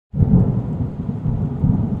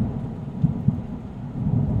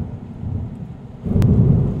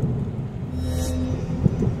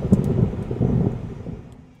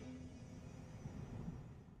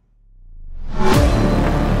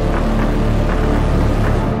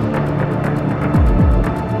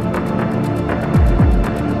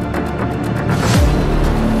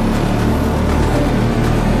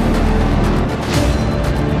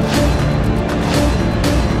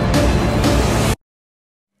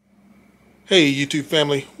Hey YouTube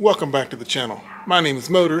family, welcome back to the channel. My name is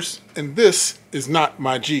Motors and this is not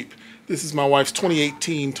my Jeep. This is my wife's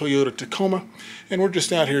 2018 Toyota Tacoma and we're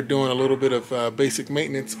just out here doing a little bit of basic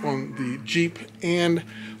maintenance on the Jeep and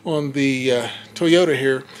on the Toyota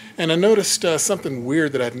here. And I noticed something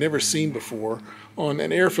weird that I'd never seen before on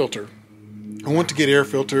an air filter. I went to get air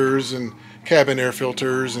filters and cabin air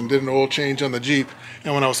filters and did an oil change on the Jeep,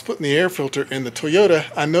 and when I was putting the air filter in the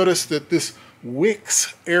Toyota, I noticed that this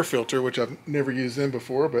Wix air filter, which I've never used them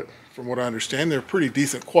before, but from what I understand, they're pretty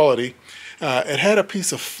decent quality. It had a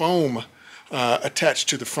piece of foam attached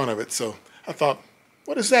to the front of it, so I thought,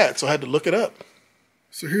 what is that? So I had to look it up.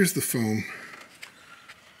 So here's the foam.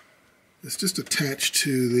 It's just attached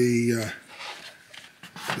to the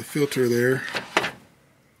filter there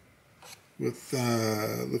with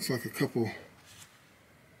looks like a couple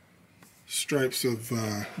stripes of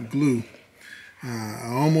glue. I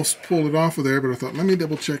almost pulled it off of there, but I thought, let me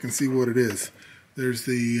double check and see what it is. There's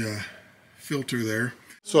the filter there.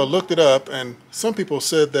 So I looked it up, and some people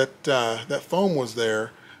said that that foam was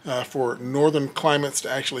there for northern climates to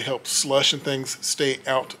actually help slush and things stay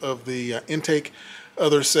out of the intake.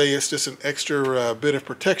 Others say it's just an extra bit of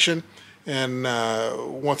protection, and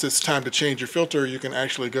once it's time to change your filter, you can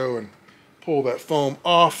actually go and pull that foam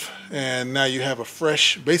off, and now you have a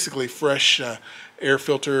fresh, basically fresh air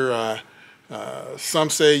filter. Some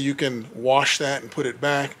say you can wash that and put it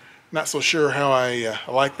back. Not so sure how I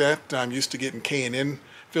like that. I'm used to getting K&N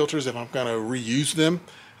filters if I'm going to reuse them.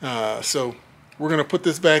 So we're going to put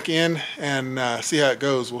this back in and see how it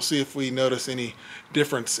goes. We'll see if we notice any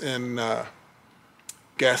difference in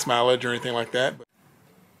gas mileage or anything like that.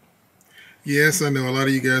 Yes, I know a lot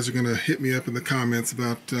of you guys are going to hit me up in the comments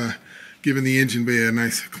about giving the engine bay a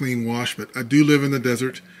nice clean wash, but I do live in the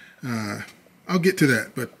desert. I'll get to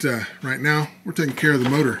that, but right now we're taking care of the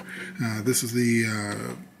motor. This is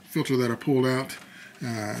the filter that I pulled out,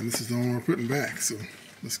 and this is the one we're putting back. So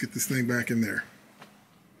let's get this thing back in there.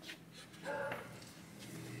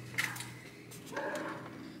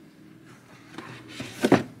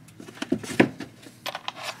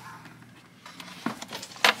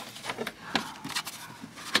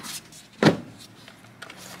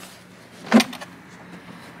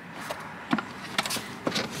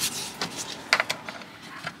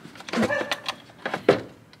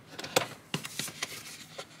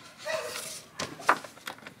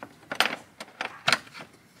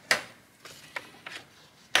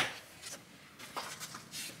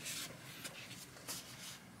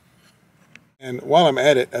 And while I'm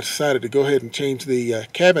at it, I decided to go ahead and change the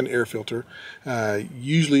cabin air filter.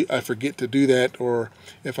 Usually I forget to do that, or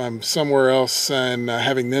if I'm somewhere else and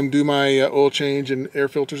having them do my oil change and air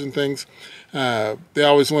filters and things, they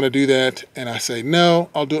always want to do that, and I say, no,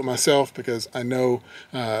 I'll do it myself because I know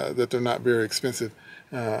that they're not very expensive.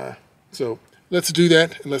 So let's do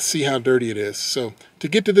that, and let's see how dirty it is. So to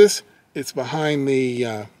get to this, it's behind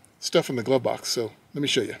the stuff in the glove box. So let me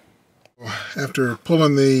show you. After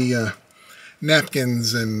pulling the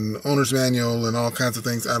napkins and owner's manual and all kinds of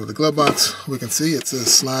things out of the glove box, we can see it says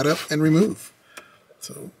slide up and remove.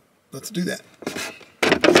 So let's do that.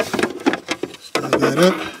 Slide that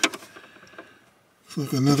up.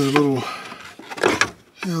 Look, another little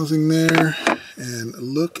housing there, and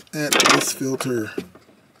look at this filter.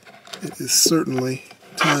 It is certainly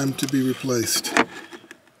time to be replaced.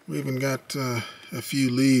 We even got a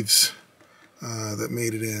few leaves that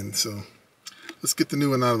made it in, so let's get the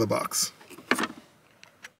new one out of the box.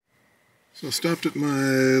 So I stopped at my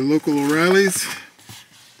local O'Reilly's,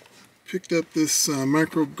 picked up this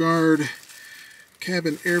MicroGuard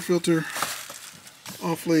cabin air filter,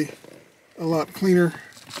 awfully a lot cleaner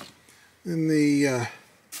than the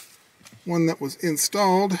one that was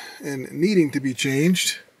installed and needing to be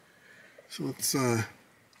changed. So let's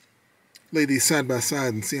lay these side by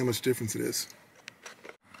side and see how much difference it is.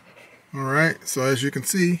 Alright, so as you can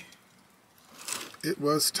see, it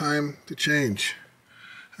was time to change.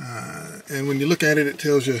 And when you look at it, it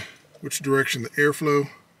tells you which direction the airflow,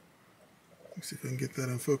 let's see if I can get that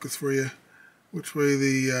in focus for you, which way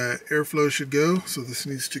the airflow should go. So this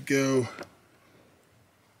needs to go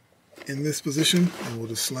in this position, and we'll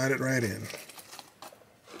just slide it right in.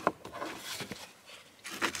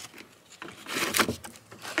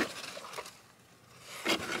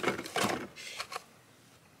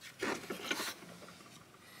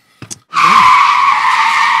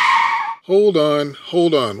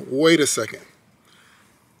 Hold on, wait a second.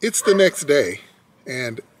 It's the next day,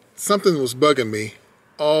 and something was bugging me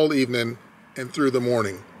all evening and through the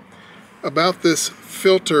morning about this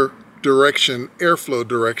filter direction, airflow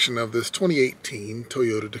direction of this 2018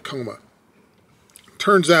 Toyota Tacoma.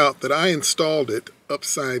 Turns out that I installed it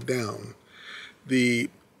upside down. The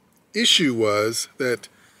issue was that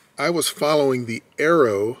I was following the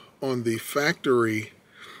arrow on the factory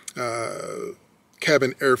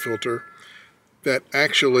cabin air filter that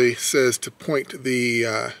actually says to point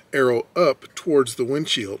the arrow up towards the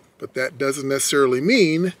windshield, but that doesn't necessarily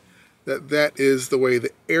mean that that is the way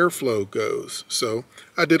the airflow goes. So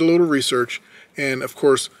I did a little research, and of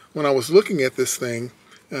course when I was looking at this thing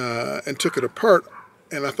and took it apart,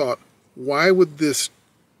 and I thought, why would this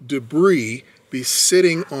debris be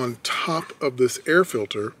sitting on top of this air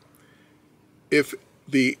filter if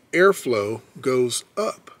the airflow goes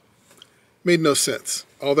up? Made no sense.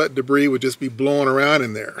 All that debris would just be blowing around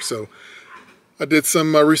in there. So I did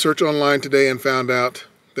some research online today and found out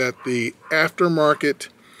that the aftermarket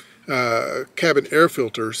cabin air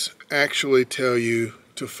filters actually tell you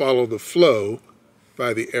to follow the flow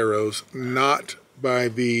by the arrows, not by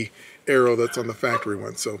the arrow that's on the factory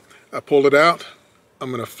one. So I pulled it out. I'm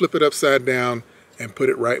going to flip it upside down and put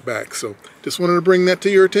it right back. So just wanted to bring that to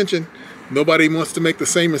your attention. Nobody wants to make the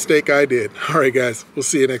same mistake I did. All right, guys, we'll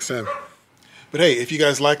see you next time. But hey, if you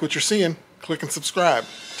guys like what you're seeing, click and subscribe.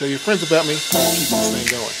 Tell your friends about me. Keep this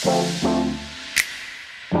thing going.